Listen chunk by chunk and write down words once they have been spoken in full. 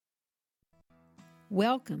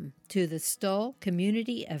Welcome to the Stull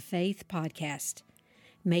Community of Faith podcast.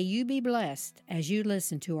 May you be blessed as you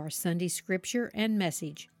listen to our Sunday scripture and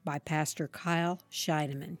message by Pastor Kyle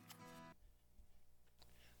Scheidemann.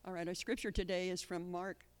 All right, our scripture today is from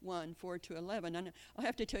Mark 1, 4-11. And I'll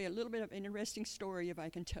have to tell you a little bit of an interesting story if I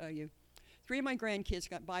can tell you. 3 of my grandkids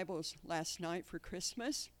got Bibles last night for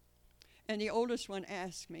Christmas. And the oldest one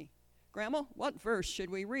asked me, "Grandma, what verse should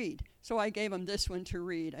we read?" So I gave them this one to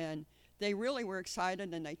read. And they really were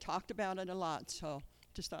excited and they talked about it a lot. So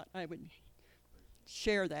just thought I would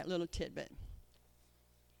share that little tidbit.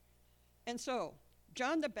 And so,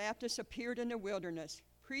 John the Baptist appeared in the wilderness,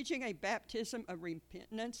 preaching a baptism of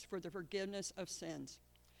repentance for the forgiveness of sins.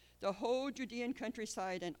 The whole Judean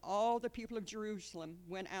countryside and all the people of Jerusalem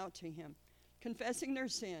went out to him, confessing their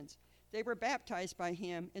sins. They were baptized by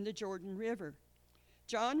him in the Jordan River.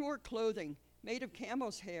 John wore clothing made of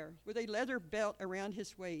camel's hair with a leather belt around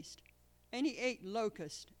his waist, and he ate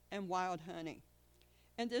locusts and wild honey.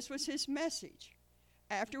 And this was his message: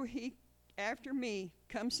 After me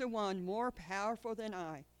comes the one more powerful than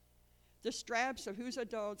I, the straps of whose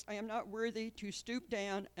adults I am not worthy to stoop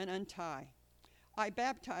down and untie. I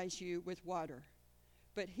baptize you with water,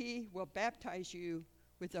 but he will baptize you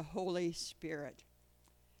with the Holy Spirit.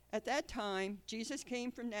 At that time, Jesus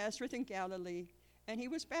came from Nazareth in Galilee, and he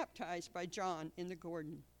was baptized by John in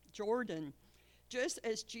the Jordan. Just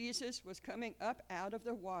as Jesus was coming up out of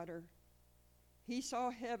the water, he saw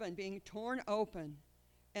heaven being torn open,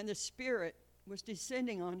 and the Spirit was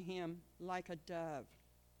descending on him like a dove.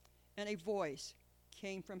 And a voice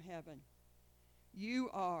came from heaven: "You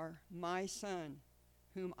are my Son,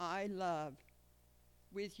 whom I love.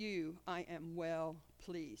 With you I am well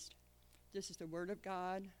pleased." This is the word of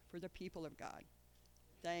God for the people of God.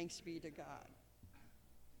 Thanks be to God.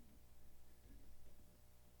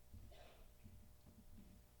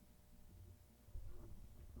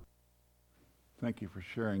 Thank you for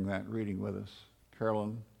sharing that reading with us,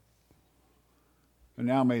 Carolyn. And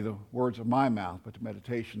now may the words of my mouth, but the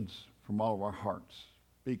meditations from all of our hearts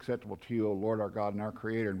be acceptable to you, O Lord, our God and our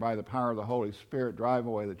Creator, and by the power of the Holy Spirit drive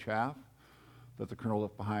away the chaff, that the kernel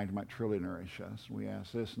left behind might truly nourish us. We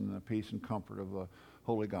ask this in the peace and comfort of the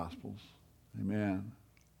Holy Gospels. Amen.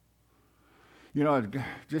 You know, it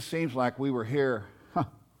just seems like we were here,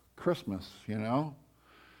 Christmas,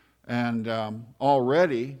 and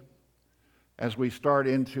already, as we start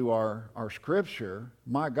into our scripture,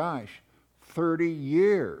 my gosh, 30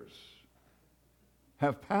 years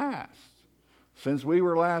have passed since we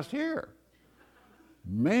were last here.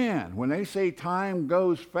 Man, when they say time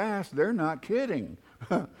goes fast, they're not kidding.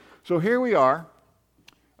 So here we are.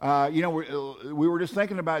 We were just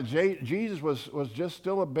thinking about Jesus was just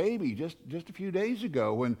still a baby just a few days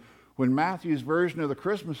ago when Matthew's version of the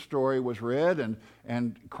Christmas story was read,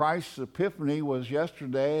 and Christ's Epiphany was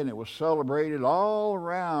yesterday, and it was celebrated all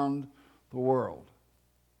around the world.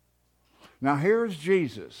 Now here's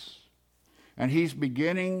Jesus, and he's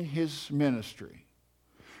beginning his ministry.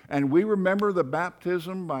 And we remember the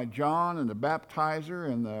baptism by John and the baptizer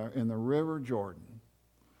in the river Jordan.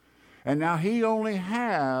 And now he only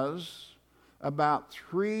has about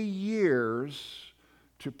 3 years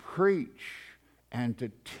to preach and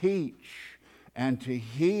to teach and to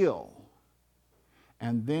heal.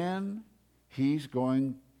 And then he's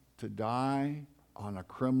going to die on a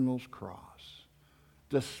criminal's cross,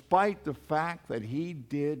 despite the fact that he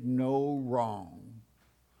did no wrong.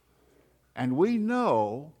 And we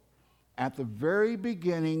know at the very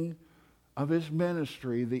beginning of his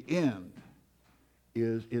ministry, the end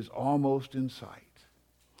is almost in sight.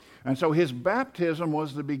 And so his baptism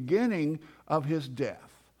was the beginning of his death.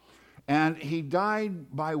 And he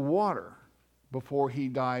died by water before he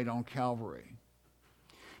died on Calvary.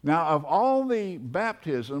 Now, of all the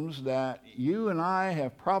baptisms that you and I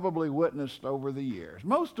have probably witnessed over the years,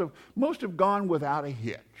 most have gone without a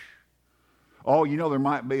hitch. Oh, there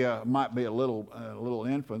might be a little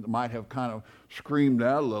infant that might have kind of screamed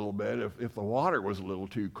out a little bit if the water was a little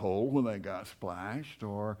too cold when they got splashed,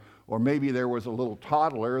 or maybe there was a little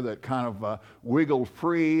toddler that kind of wiggled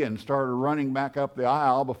free and started running back up the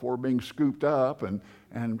aisle before being scooped up and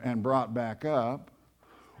brought back up.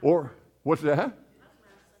 Or what's that?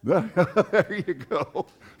 There you go.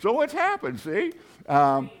 So what's happened? See,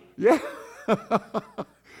 yeah.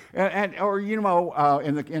 And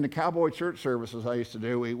in the cowboy church services I used to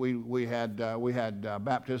do, we had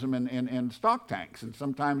baptism in stock tanks, and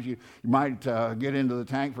sometimes you might get into the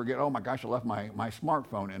tank, forget, oh my gosh, I left my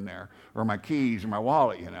smartphone in there, or my keys, or my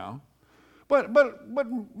wallet, But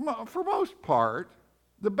for most part,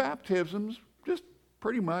 the baptisms just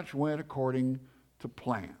pretty much went according to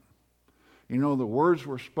plan. The words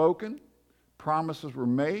were spoken, promises were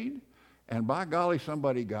made, and by golly,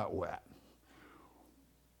 somebody got wet.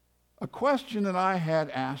 A question that I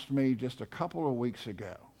had asked me just a couple of weeks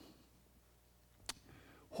ago: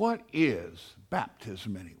 what is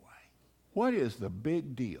baptism anyway? What is the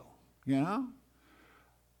big deal, you know?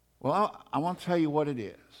 Well, I want to tell you what it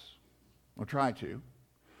is. I'll try to.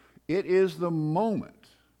 It is the moment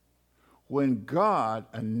when God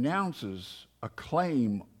announces a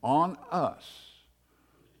claim on us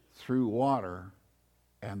through water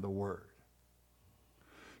and the Word.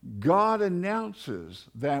 God announces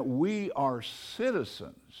that we are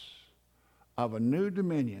citizens of a new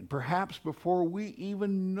dominion, perhaps before we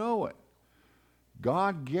even know it.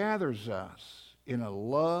 God gathers us in a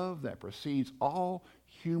love that precedes all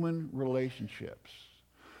human relationships,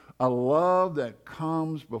 a love that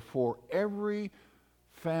comes before every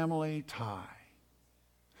family tie.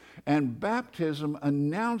 And baptism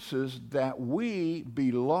announces that we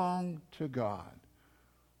belong to God,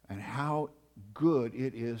 and how good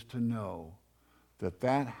it is to know that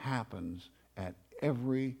that happens at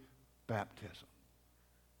every baptism.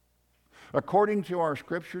 According to our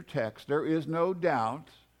scripture text, there is no doubt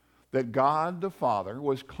that God the Father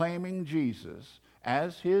was claiming Jesus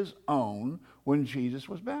as his own when Jesus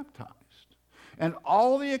was baptized. And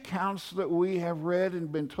all the accounts that we have read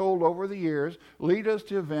and been told over the years lead us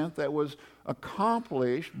to an event that was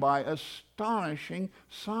accomplished by astonishing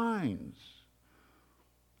signs.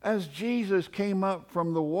 As Jesus came up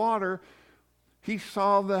from the water, he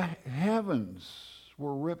saw the heavens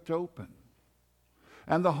were ripped open.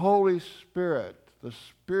 And the Holy Spirit, the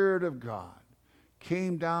Spirit of God,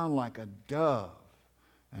 came down like a dove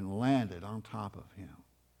and landed on top of him.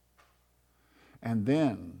 And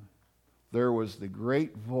then there was the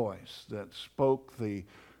great voice that spoke the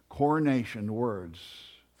coronation words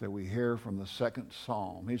that we hear from the second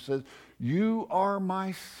psalm. He says, "You are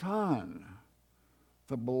my Son,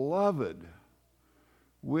 the beloved.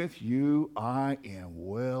 With you I am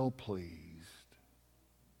well pleased."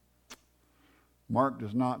 Mark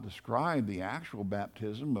does not describe the actual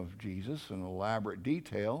baptism of Jesus in elaborate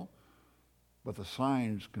detail, but the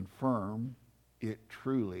signs confirm it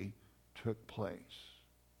truly took place.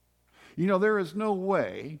 You know, there is no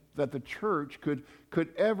way that the church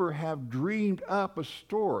could ever have dreamed up a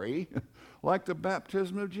story like the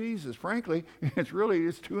baptism of Jesus. Frankly,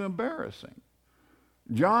 it's too embarrassing.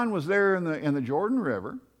 John was there in the Jordan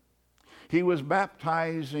River. He was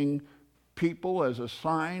baptizing people as a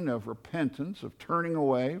sign of repentance, of turning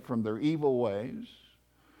away from their evil ways.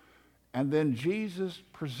 And then Jesus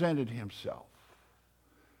presented himself.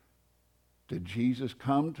 Did Jesus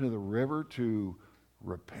come to the river to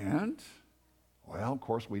repent? Well, of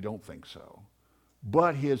course, we don't think so.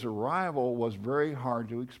 But his arrival was very hard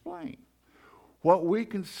to explain. What we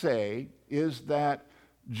can say is that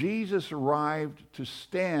Jesus arrived to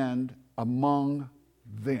stand among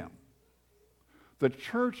them. The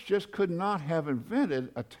church just could not have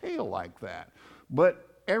invented a tale like that.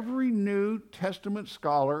 But every New Testament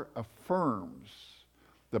scholar affirms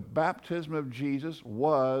the baptism of Jesus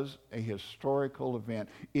was a historical event.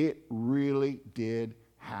 It really did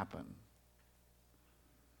happen.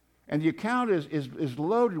 And the account is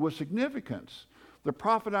loaded with significance. The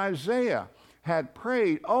prophet Isaiah had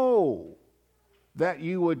prayed, "Oh, that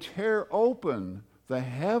you would tear open the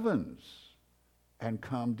heavens and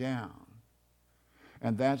come down."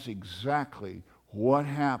 And that's exactly what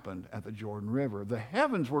happened at the Jordan River. The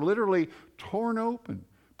heavens were literally torn open,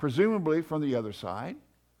 presumably from the other side.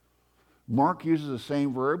 Mark uses the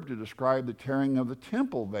same verb to describe the tearing of the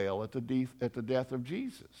temple veil at the death of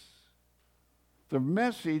Jesus. The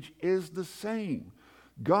message is the same.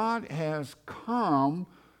 God has come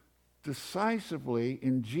decisively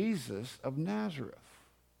in Jesus of Nazareth.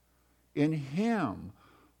 In him,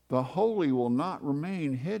 the holy will not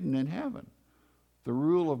remain hidden in heaven. The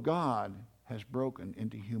rule of God has broken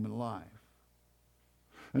into human life.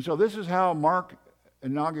 And so this is how Mark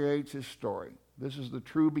inaugurates his story. This is the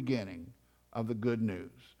true beginning of the good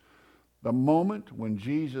news. The moment when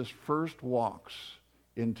Jesus first walks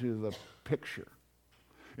into the picture.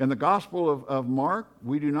 In the Gospel of Mark,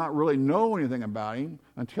 we do not really know anything about him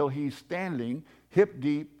until he's standing hip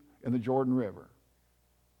deep in the Jordan River.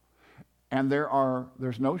 And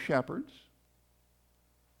there's no shepherds.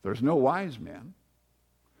 There's no wise men.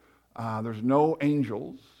 There's no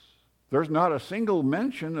angels. There's not a single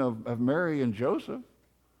mention of Mary and Joseph.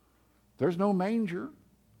 There's no manger.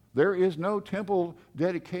 There is no temple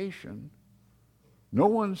dedication. No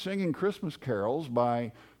one singing Christmas carols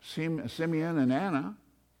by Simeon and Anna.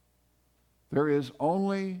 There is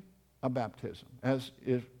only a baptism, as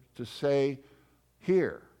if to say,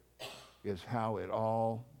 here is how it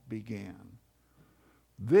all began.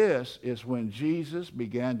 This is when Jesus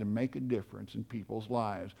began to make a difference in people's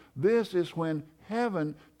lives. This is when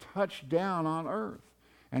heaven touched down on earth,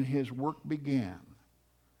 and his work began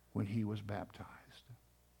when he was baptized.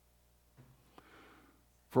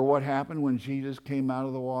 For what happened when Jesus came out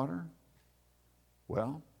of the water?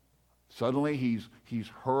 Well, suddenly he's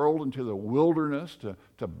hurled into the wilderness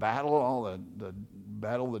to battle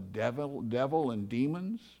battle the devil and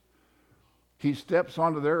demons. He steps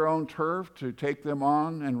onto their own turf to take them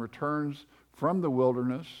on and returns from the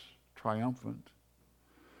wilderness triumphant.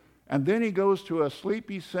 And then he goes to a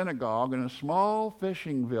sleepy synagogue in a small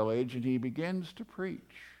fishing village and he begins to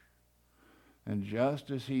preach. And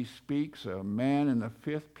just as he speaks, a man in the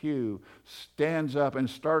fifth pew stands up and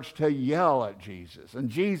starts to yell at Jesus.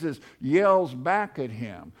 And Jesus yells back at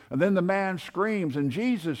him. And then the man screams and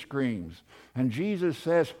Jesus screams. And Jesus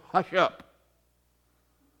says, "Hush up."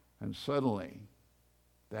 And suddenly,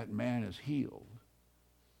 that man is healed.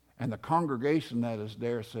 And the congregation that is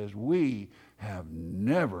there says, "We have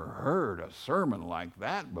never heard a sermon like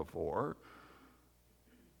that before."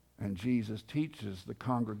 And Jesus teaches the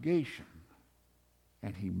congregation,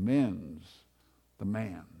 and he mends the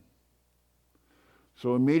man.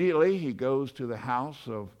 So immediately he goes to the house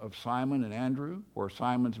of Simon and Andrew, where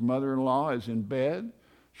Simon's mother-in-law is in bed.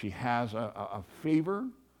 She has a fever.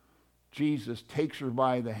 Jesus takes her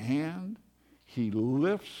by the hand. He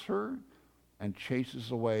lifts her and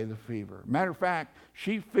chases away the fever. Matter of fact,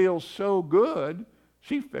 she feels so good,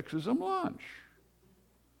 she fixes them lunch.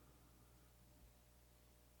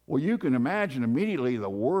 Well, you can imagine immediately the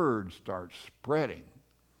word starts spreading.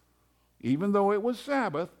 Even though it was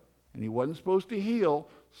Sabbath and he wasn't supposed to heal,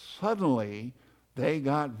 suddenly they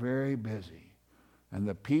got very busy. And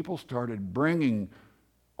the people started bringing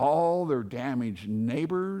all their damaged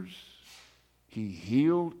neighbors. He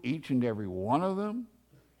healed each and every one of them.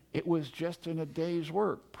 It was just in a day's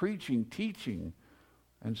work, preaching, teaching,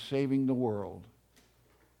 and saving the world.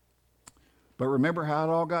 But remember how it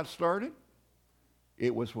all got started?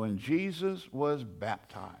 It was when Jesus was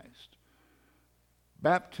baptized.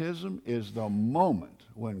 Baptism is the moment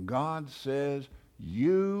when God says,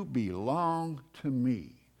 "You belong to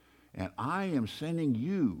me, and I am sending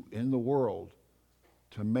you in the world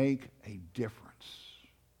to make a difference.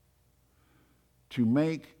 To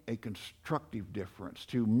make a constructive difference,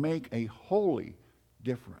 to make a holy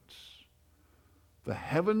difference." The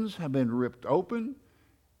heavens have been ripped open,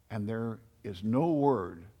 and there is no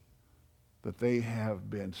word that they have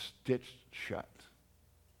been stitched shut.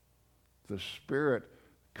 The Spirit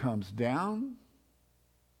comes down,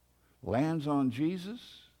 lands on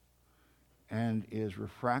Jesus, and is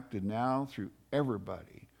refracted now through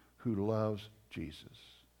everybody who loves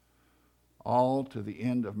Jesus. All to the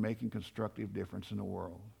end of making constructive difference in the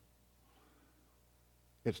world.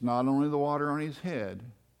 It's not only the water on his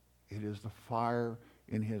head, it is the fire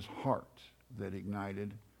in his heart that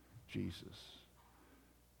ignited Jesus.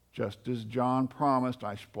 Just as John promised,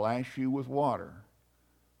 "I splash you with water,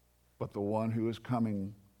 but the one who is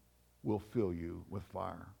coming will fill you with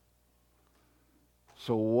fire."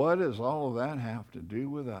 So what does all of that have to do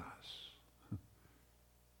with us?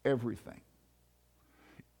 Everything.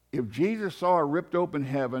 If Jesus saw a ripped open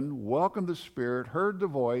heaven, welcomed the Spirit, heard the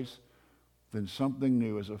voice, then something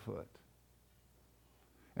new is afoot.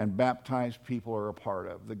 And baptized people are a part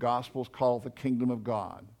of. The Gospels call it the kingdom of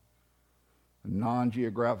God, a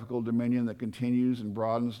non-geographical dominion that continues and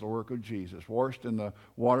broadens the work of Jesus. Washed in the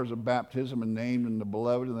waters of baptism and named in the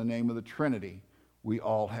beloved in the name of the Trinity, we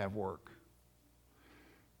all have work.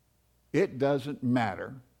 It doesn't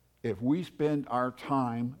matter if we spend our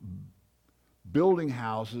time building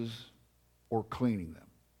houses or cleaning them.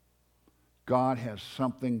 God has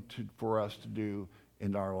something for us to do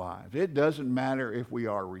in our lives. It doesn't matter if we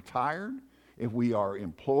are retired, if we are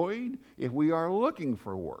employed, if we are looking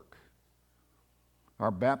for work.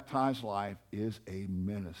 Our baptized life is a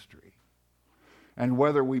ministry. And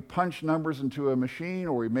whether we punch numbers into a machine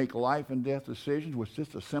or we make life and death decisions with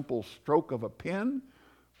just a simple stroke of a pen,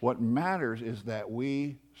 what matters is that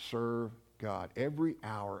we serve God every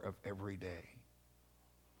hour of every day.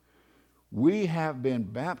 We have been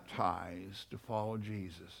baptized to follow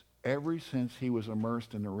Jesus ever since he was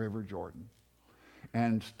immersed in the River Jordan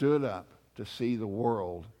and stood up to see the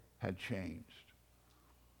world had changed.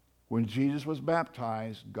 When Jesus was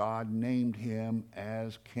baptized, God named him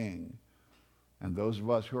as king. And those of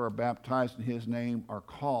us who are baptized in his name are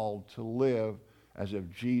called to live as if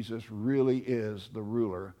Jesus really is the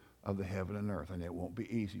ruler of the heaven and earth. And it won't be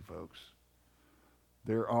easy, folks.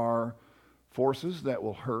 There are forces that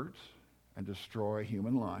will hurt and destroy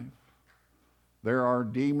human life. There are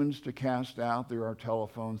demons to cast out. There are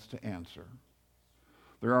telephones to answer.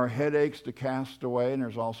 There are headaches to cast away, and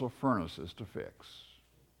there's also furnaces to fix.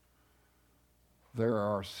 There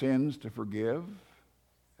are sins to forgive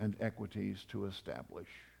and equities to establish.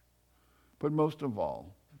 But most of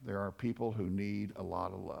all, there are people who need a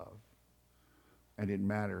lot of love. And it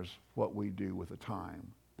matters what we do with the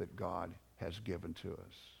time that God has given to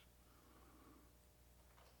us.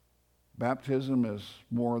 Baptism is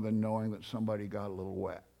more than knowing that somebody got a little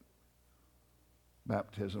wet.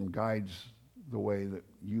 Baptism guides the way that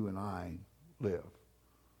you and I live.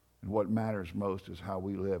 And what matters most is how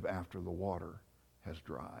we live after the water has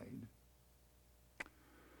dried.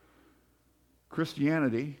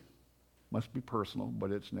 Christianity must be personal,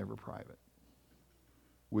 but it's never private.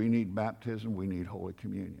 We need baptism. We need Holy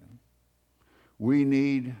Communion. We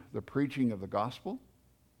need the preaching of the gospel.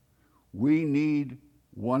 We need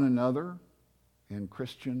one another in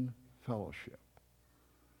Christian fellowship.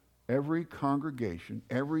 Every congregation,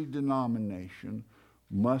 every denomination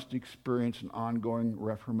must experience an ongoing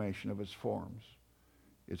reformation of its forms,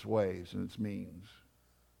 its ways, and its means.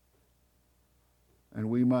 And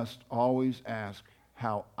we must always ask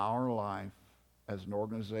how our life as an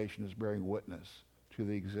organization is bearing witness to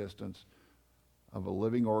the existence of a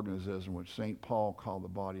living organism which St. Paul called the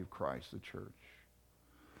body of Christ, the church.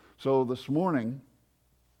 So this morning,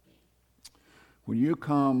 when you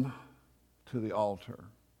come to the altar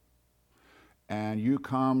and you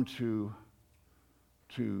come to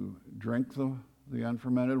drink the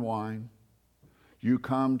unfermented wine, you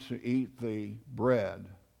come to eat the bread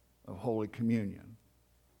of Holy Communion,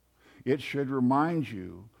 it should remind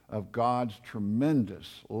you of God's tremendous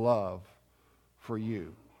love for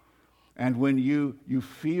you. And when you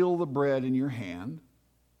feel the bread in your hand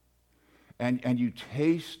and you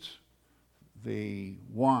taste the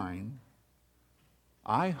wine,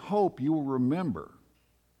 I hope you will remember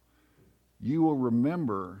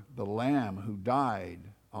the Lamb who died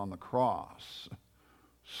on the cross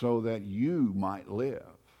so that you might live.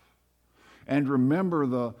 And remember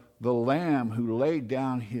the Lamb who laid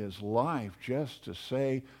down his life just to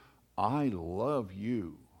say, I love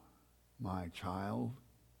you, my child.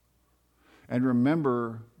 And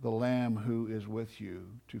remember the Lamb who is with you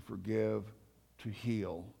to forgive, to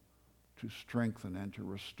heal, to strengthen, and to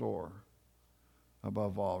restore.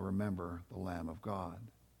 Above all, remember the Lamb of God.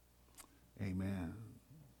 Amen.